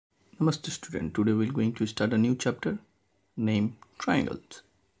Namaste student, today we're going to start a new chapter named triangles.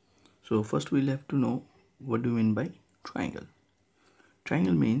 So first we'll have to know what do you mean by triangle.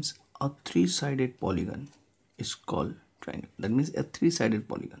 Triangle means a three-sided polygon is called triangle. That means a three-sided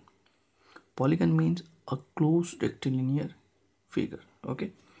polygon. Polygon means a closed rectilinear figure.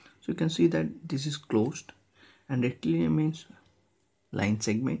 Okay, so you can see that this is closed and rectilinear means line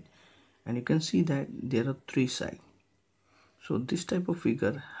segment, and you can see that there are three sides. So this type of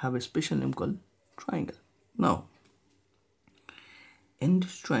figure have a special name called triangle. Now in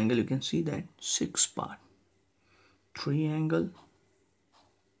this triangle you can see that 6 parts, 3 angles,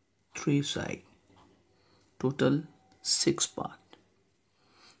 3 sides, total 6 parts.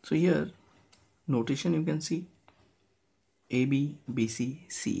 So here notation you can see AB,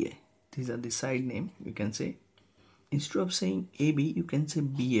 BC, CA. These are the side name. You can say instead of saying AB you can say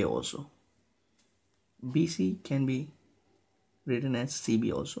BA also. BC can be written as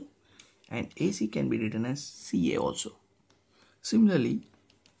CB also, and AC can be written as CA also. Similarly,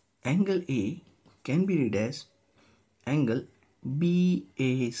 angle A can be read as angle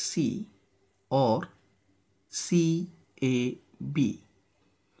BAC or CAB.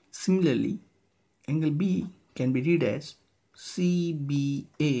 Similarly, angle B can be read as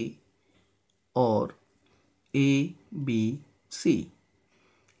CBA or ABC,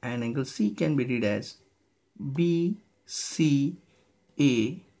 and angle C can be read as BCA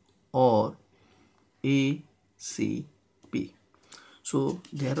or ACB. So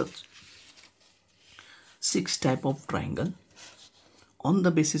there are 6 types of triangle. On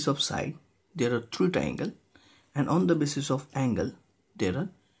the basis of side there are 3 triangles, and on the basis of angle there are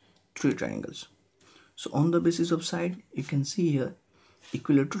 3 triangles. So on the basis of side you can see here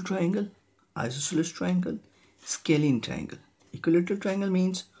equilateral triangle, isosceles triangle, scalene triangle. Equilateral triangle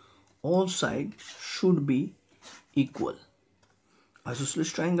means all sides should be equal.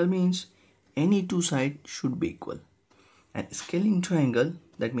 Isosceles triangle means any 2 sides should be equal. And scalene triangle,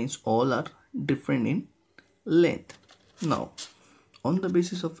 that means all are different in length. Now on the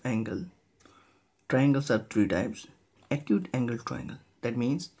basis of angle, triangles are 3 types. Acute angle triangle, that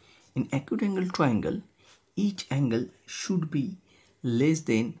means in acute angle triangle each angle should be less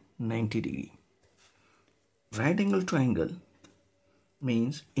than 90 degree. Right angle triangle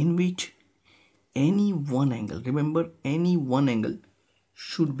means in which any one angle, remember any one angle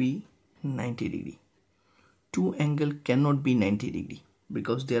should be 90 degree. 2 angle cannot be 90 degree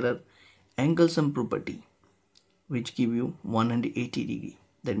because there are angle sum property which give you 180 degree.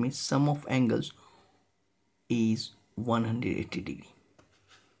 That means sum of angles is 180 degree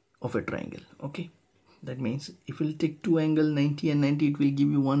of a triangle. Okay, that means if we'll take 2 angle 90 and 90, it will give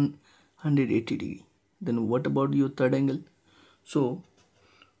you 180 degree. Then what about your third angle? So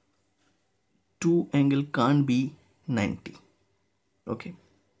 2 angle can't be 90. Okay,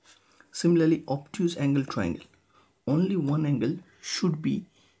 similarly obtuse angle triangle, only one angle should be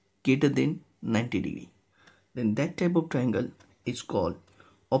greater than 90 degree. Then that type of triangle is called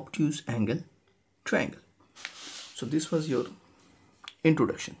obtuse angle triangle. So this was your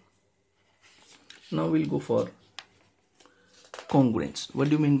introduction. Now we'll go for congruence. What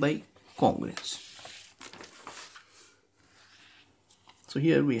do you mean by congruence? So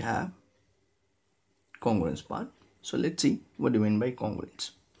here we have congruence part. So let's see what do you mean by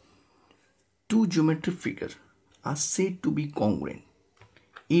congruence. 2 geometric figures are said to be congruent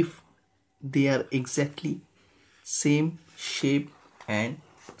if they are exactly same shape and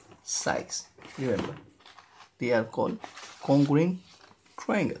size. Remember, they are called congruent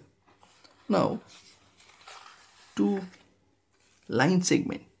triangle. Now 2 line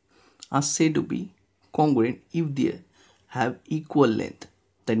segments are said to be congruent if they have equal length.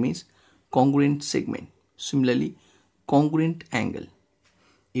 That means congruent segment. Similarly, congruent angle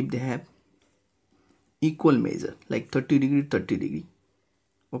if they have equal measure like 30 degree 30 degree.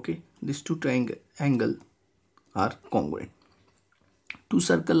 Okay, these 2 triangle angle are congruent. 2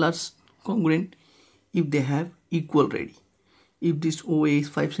 circles are congruent if they have equal radius. If this OA is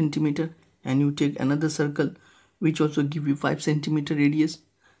 5 cm and you take another circle which also give you 5 cm radius,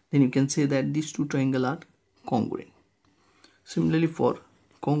 then you can say that these 2 triangles are congruent. Similarly for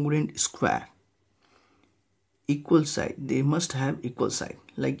congruent square, equal side, they must have equal side.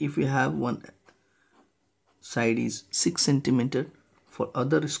 Like if you have one side is 6 cm, for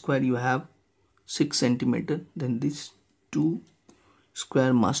other square you have 6 cm, then these 2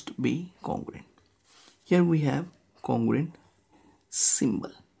 square must be congruent. Here we have congruent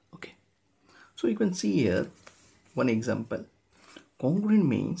symbol. Okay, so you can see here one example. Congruent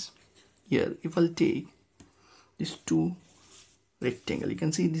means here if I'll take these 2 rectangle, you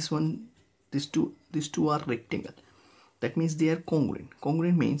can see this one, these two are rectangle. that means they are congruent.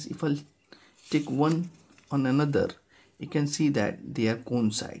 Congruent means if I'll take one on another, you can see that they are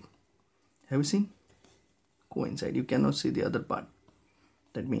coincide. Have you seen? Coincide. You cannot see the other part.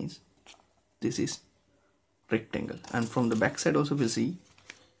 That means this is rectangle, and from the back side also we see,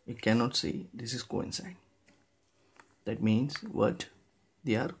 you cannot see, this is coincide. That means what?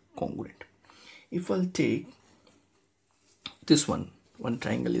 They are congruent. If I'll take this one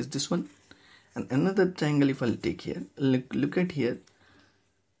triangle is this one, and another triangle if I'll take here, look at here,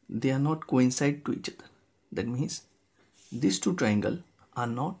 they are not coincide to each other. That means these two triangles are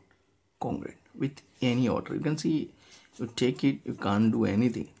not congruent with any order. You can see, you take it, you can't do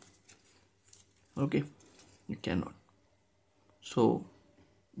anything. Okay, you cannot. So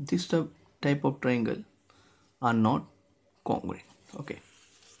this type of triangle are not congruent. Okay,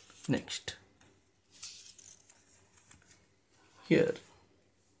 next, here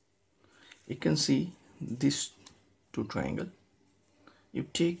you can see these two triangle. You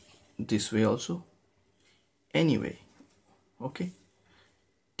take this way also, anyway. Okay,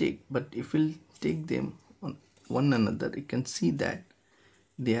 take, but if we'll take them on one another, you can see that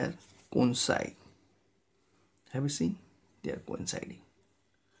they are coincide. Have you seen? They are coinciding.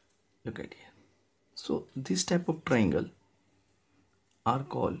 Look at here. So this type of triangle are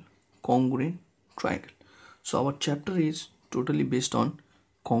called congruent triangle. So our chapter is totally based on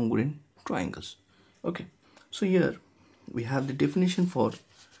congruent triangles. Okay, so here we have the definition for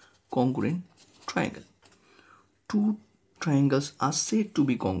congruent triangle. Two triangles are said to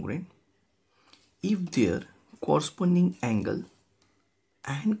be congruent if their corresponding angle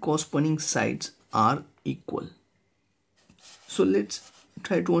and corresponding sides are equal. So let's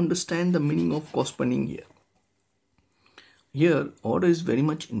try to understand the meaning of corresponding here. Here order is very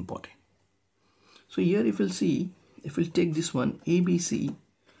much important. So here if we'll see, if we'll take this one ABC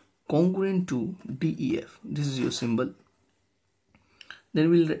congruent to DEF, this is your symbol, then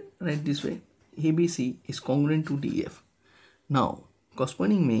we'll write this way, ABC is congruent to DEF. Now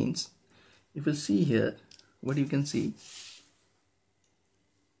corresponding means, if we'll see here, what you can see,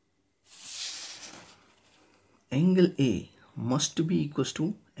 angle A must be equals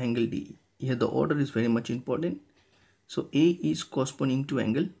to angle D. Here the order is very much important. So A is corresponding to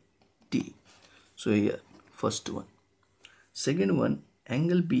angle D. So here first one. Second one,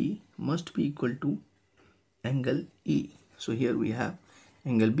 angle B must be equal to angle E. So here we have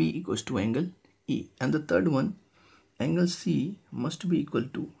angle B equals to angle E. And the third one, angle C must be equal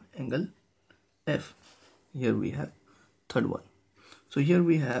to angle F. Here we have third one. So here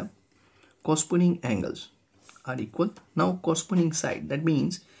we have corresponding angles are equal. Now corresponding side, that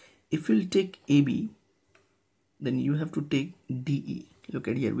means if you'll take AB, then you have to take DE. Look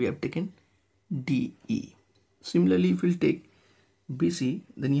at here, we have taken DE. Similarly, if you'll take BC,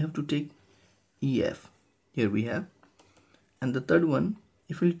 then you have to take EF. Here we have. And the third one,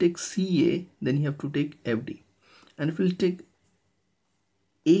 if you'll take CA, then you have to take FD. And if you'll take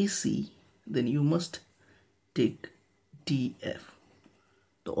AC, then you must take DF.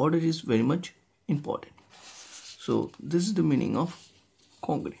 The order is very much important. So this is the meaning of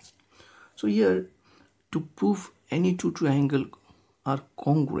congruent. So here, to prove any two triangles are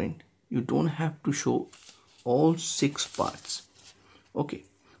congruent, you don't have to show all 6 parts. Okay,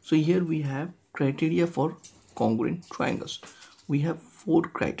 so here we have criteria for congruent triangles. We have 4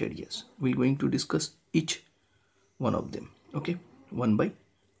 criteria. We're going to discuss each one of them. Okay, one by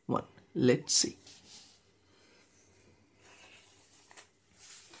one. Let's see.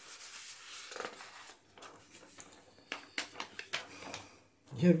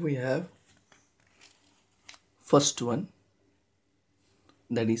 Here we have first one,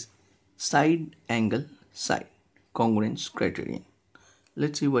 that is side angle side congruence criterion.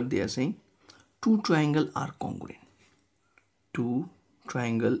 Let's see what they are saying. Two triangles are congruent. Two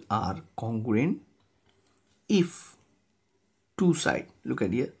triangles are congruent if two sides, look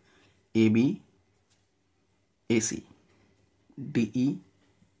at here, AB, AC, DE,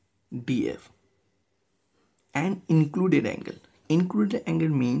 DF, and included angle. Included angle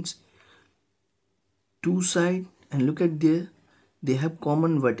means two sides, and look at there, they have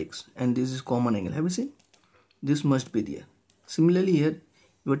common vertex, and this is common angle. Have you seen? This must be there. Similarly here,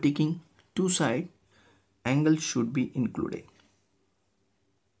 you are taking two sides, angle should be included.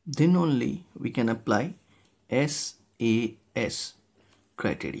 Then only we can apply SAS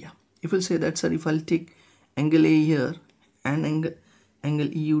criteria. If we'll say that, sir, if I'll take angle A here and angle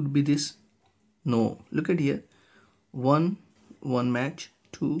E would be this. No, look at here, 1 match,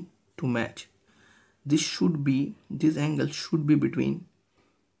 2 match. This angle should be between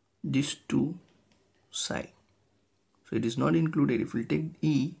these two sides. So it is not included. If we take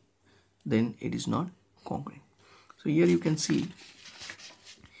E, then it is not congruent. So here you can see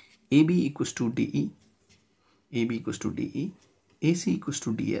AB equals to DE, AB equals to DE, AC equals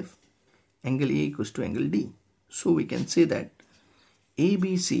to DF, angle A equals to angle D. So we can say that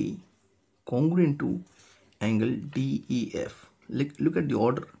ABC congruent to angle DEF. Look at the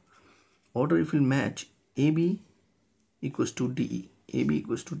order. Order if will match AB equals to DE, AB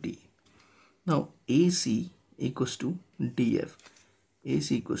equals to DE. Now AC equals to DF,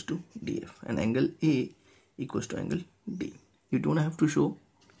 AC equals to DF, and angle A equals to angle D. You don't have to show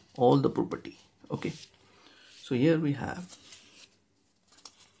all the property. Okay. So here we have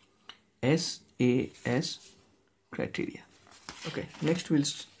SAS criteria. Okay. Next we'll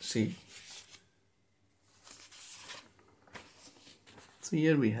see. So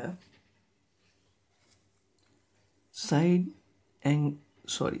here we have side,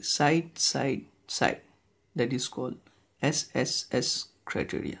 that is called SSS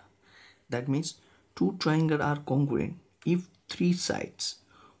criteria. That means two triangles are congruent if three sides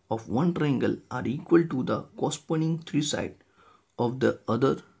of one triangle are equal to the corresponding three sides of the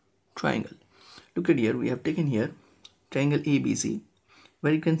other triangle. Look at here, we have taken here triangle ABC,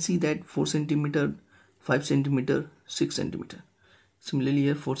 where you can see that 4 cm, 5 cm, 6 cm. Similarly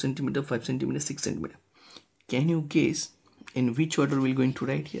here 4 cm, 5 cm, 6 cm. Can you guess in which order we're going to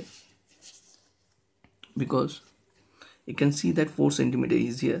write here? Because you can see that 4 cm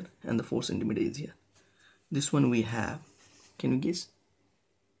is here and the 4 cm is here. This one we have. Can you guess?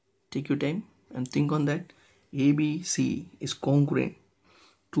 Take your time and think on that. ABC is congruent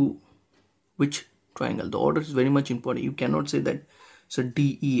to which triangle? The order is very much important. You cannot say that it's a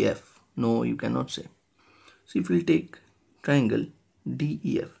DEF. No, you cannot say. So if we'll take triangle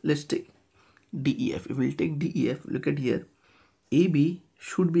DEF, let's take DEF. If we'll take DEF, look at here. AB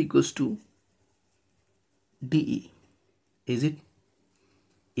should be equals to DE. Is it?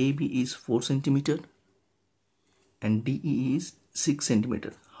 AB is 4 cm and DE is 6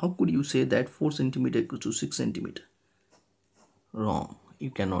 cm. How could you say that 4 cm equals to 6 cm? Wrong. You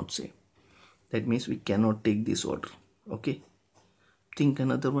cannot say. That means we cannot take this order. Okay. Think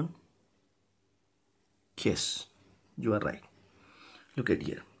another one. Yes, you are right. Look at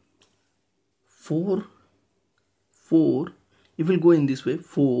here. 4. If we'll go in this way,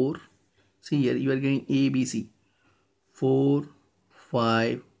 4. See here, you are getting ABC. 4,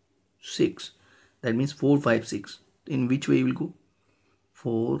 5, 6. That means 4, 5, 6. In which way you will go?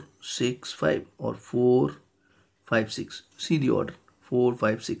 4, 6, 5 or 4, 5, 6. See the order. 4,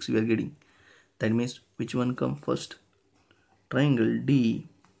 5, 6 you are getting. That means which one come first? Triangle DFE.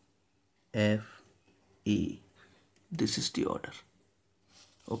 This is the order.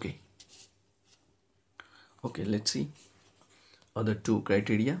 Okay. Okay, let's see other two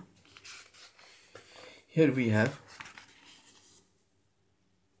criteria. Here we have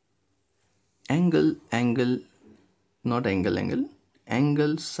angle, not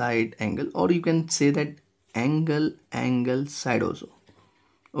angle, side, angle, or you can say that angle, side also.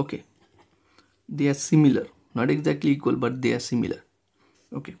 Okay. They are similar, not exactly equal, but they are similar.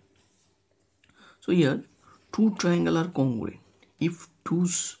 Okay. So here, two triangles are congruent if two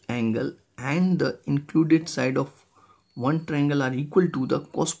angle and the included side of one triangle are equal to the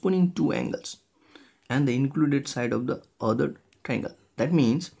corresponding two angles and the included side of the other triangle. That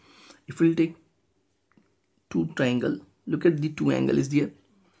means if we'll take two triangle, look at the two angle is there.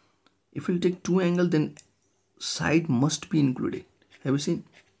 If we'll take two angle, then side must be included. Have you seen?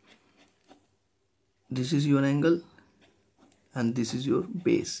 This is your angle and this is your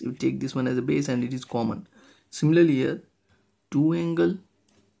base. You take this one as a base and it is common. Similarly here, two angle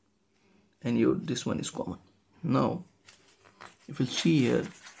and this one is common. Now if you see here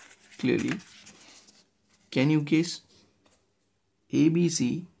clearly, can you guess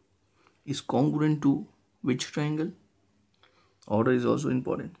ABC is congruent to which triangle? Order is also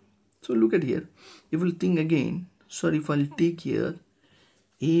important. So look at here. If we'll think again, sorry, if I'll take here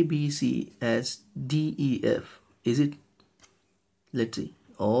ABC as DEF, is it? Let's see,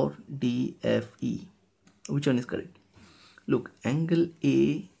 or DFE. Which one is correct? Look, angle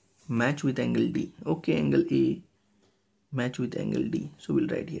A match with angle D. Okay, angle A match with angle D. So we'll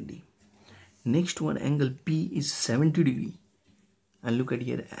write here D. Next one, angle B is 70 degree. And look at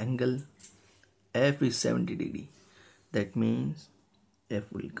here, angle F is 70 degree. That means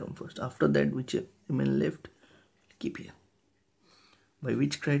F will come first. After that, which remain left, keep here. By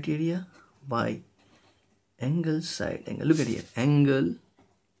which criteria? By angle, side, angle. Look at here, angle,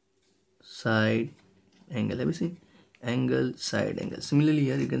 side, angle. Have you seen? Angle, side, angle. Similarly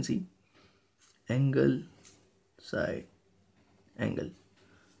here you can see angle, side, angle.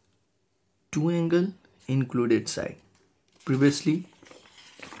 Two angle, included side. Previously,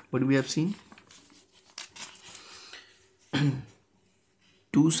 what we have seen?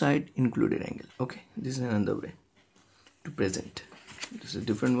 two side included angle. Okay, this is another way to present. This is a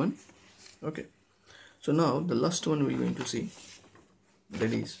different one. Okay, so now the last one we're going to see,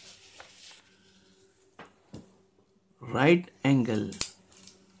 that is right angle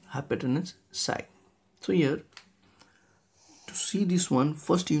hypotenuse side. So here, to see this one,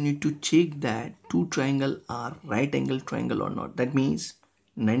 first you need to check that two triangle are right angle triangle or not. That means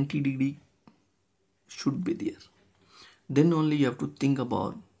 90° should be there. Then only you have to think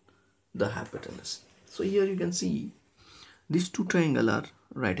about the hypotenuse. So here you can see these two triangle are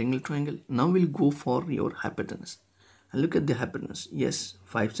right angle triangle. Now we'll go for your hypotenuse. And look at the hypotenuse. Yes,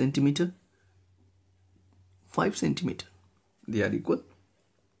 5 centimeter. 5 centimeter. They are equal.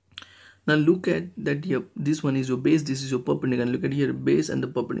 Now look at that here. This one is your base. This is your perpendicular. Look at here, base and the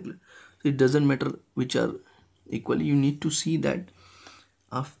perpendicular. So it doesn't matter which are equal. You need to see that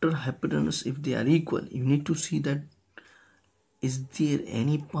after hypotenuse, if they are equal, you need to see that is there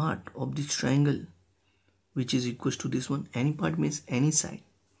any part of this triangle which is equals to this one. Any part means any side.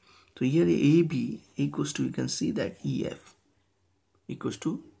 So here AB equals to, you can see that EF equals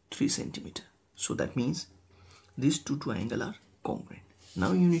to 3 centimeter. So that means these two triangles are congruent.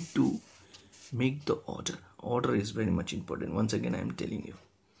 Now you need to make the order. Order is very much important. Once again I am telling you.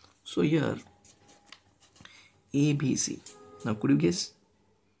 So here ABC. Now could you guess?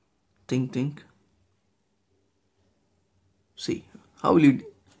 Think. See, how will it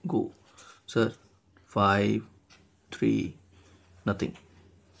go? Sir, 5, 3, nothing.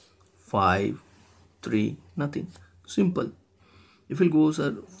 5, 3, nothing. Simple. If we'll go,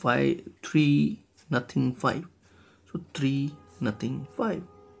 sir, 5, 3, nothing, 5. So 3, nothing, 5.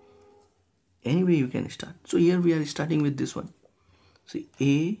 Anyway you can start. So here we are starting with this one. See,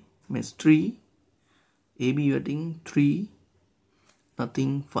 A means 3. AB you are taking 3,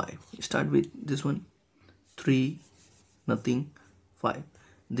 nothing, 5. Start with this one. 3, nothing, 5.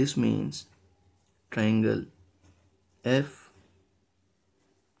 This means triangle FAD.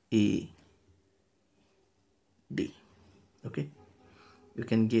 Okay, you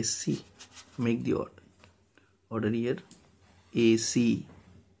can guess. C. Make the order here. AC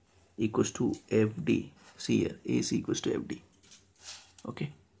equals to FD. See here, AC equals to FD.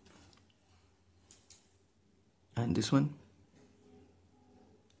 Okay, and this one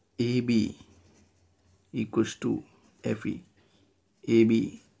AB equals to FE.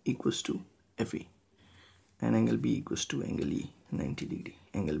 AB equals to FE, and angle B equals to angle E, 90°.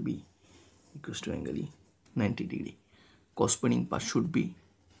 Angle B equals to angle E, 90°. Corresponding part should be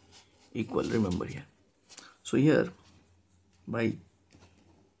equal, remember here. So here by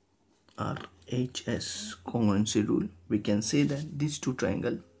RHS congruency rule, we can say that these two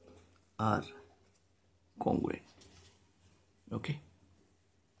triangles are congruent. Okay,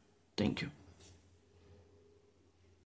 thank you.